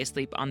and stay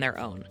asleep on their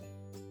own.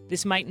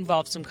 This might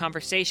involve some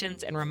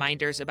conversations and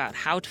reminders about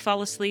how to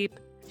fall asleep,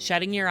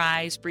 shutting your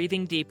eyes,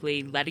 breathing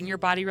deeply, letting your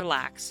body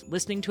relax,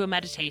 listening to a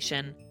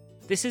meditation.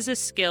 This is a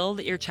skill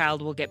that your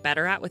child will get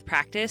better at with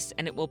practice,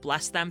 and it will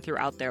bless them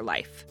throughout their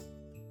life.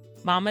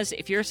 Mamas,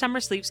 if your summer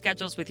sleep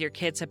schedules with your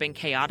kids have been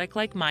chaotic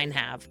like mine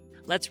have,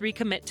 let's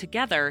recommit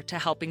together to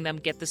helping them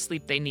get the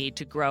sleep they need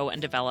to grow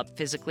and develop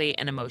physically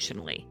and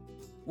emotionally.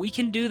 We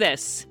can do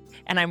this,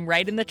 and I'm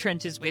right in the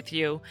trenches with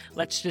you.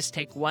 Let's just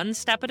take one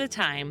step at a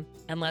time,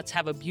 and let's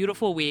have a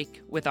beautiful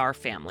week with our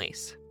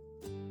families.